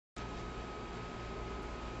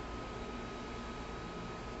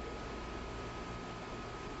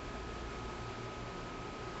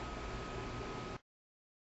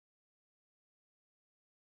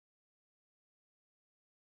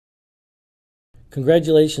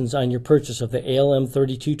Congratulations on your purchase of the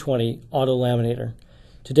ALM3220 auto-laminator.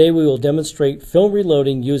 Today we will demonstrate film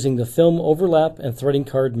reloading using the film overlap and threading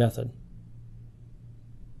card method.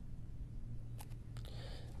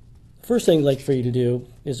 The first thing I'd like for you to do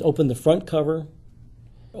is open the front cover,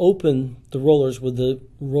 open the rollers with the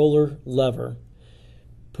roller lever.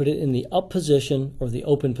 Put it in the up position or the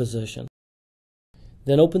open position.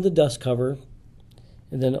 Then open the dust cover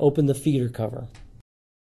and then open the feeder cover.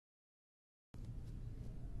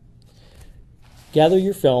 Gather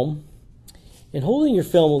your film, and holding your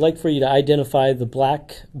film, I'd like for you to identify the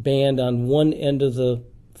black band on one end of the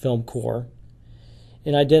film core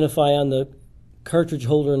and identify on the cartridge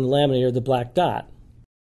holder and the laminator the black dot.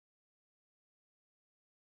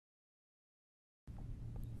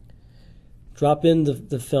 Drop in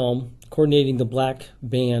the film, coordinating the black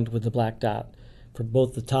band with the black dot for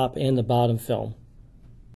both the top and the bottom film.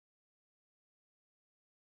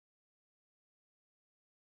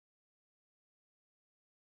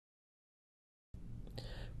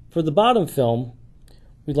 For the bottom film,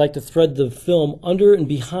 we'd like to thread the film under and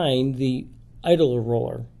behind the idler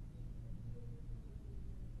roller.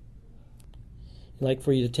 I'd like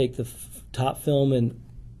for you to take the top film and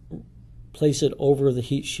place it over the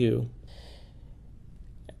heat shoe.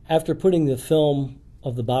 After putting the film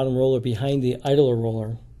of the bottom roller behind the idler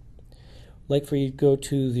roller, I'd like for you to go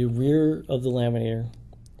to the rear of the laminator,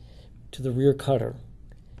 to the rear cutter,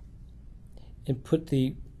 and put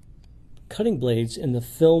the cutting blades in the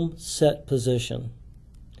film set position.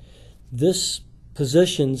 This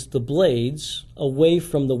positions the blades away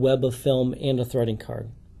from the web of film and a threading card.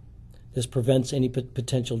 This prevents any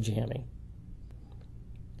potential jamming.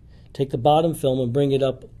 Take the bottom film and bring it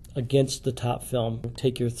up against the top film.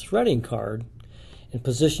 Take your threading card and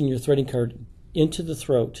position your threading card into the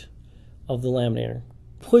throat of the laminator.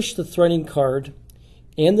 Push the threading card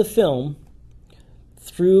and the film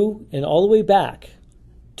through and all the way back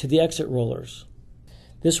to the exit rollers.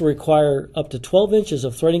 This will require up to 12 inches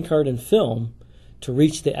of threading card and film to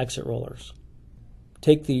reach the exit rollers.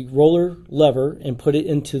 Take the roller lever and put it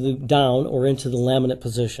into the down or into the laminate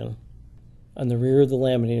position. On the rear of the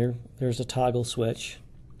laminator, there's a toggle switch.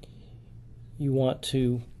 You want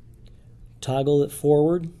to toggle it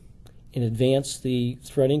forward and advance the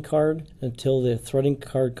threading card until the threading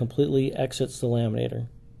card completely exits the laminator.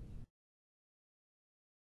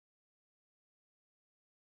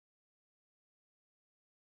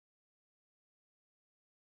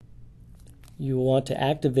 You will want to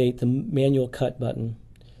activate the manual cut button.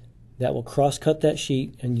 That will cross-cut that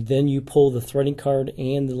sheet, and then you pull the threading card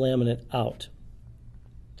and the laminate out.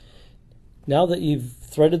 Now that you've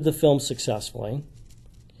threaded the film successfully,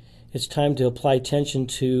 it's time to apply tension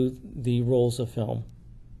to the rolls of film.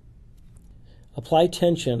 Apply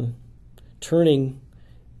tension, turning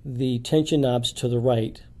the tension knobs to the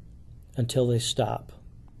right until they stop.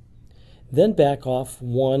 Then back off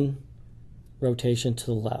one rotation to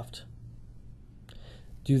the left.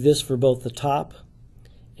 Do this for both the top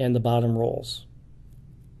and the bottom rolls.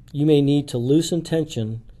 You may need to loosen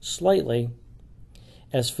tension slightly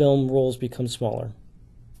as film rolls become smaller.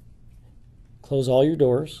 Close all your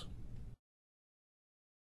doors.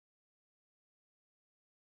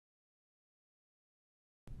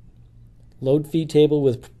 Load feed table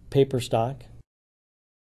with paper stock.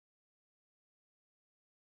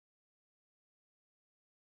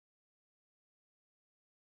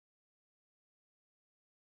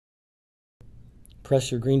 Press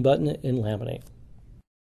your green button and laminate.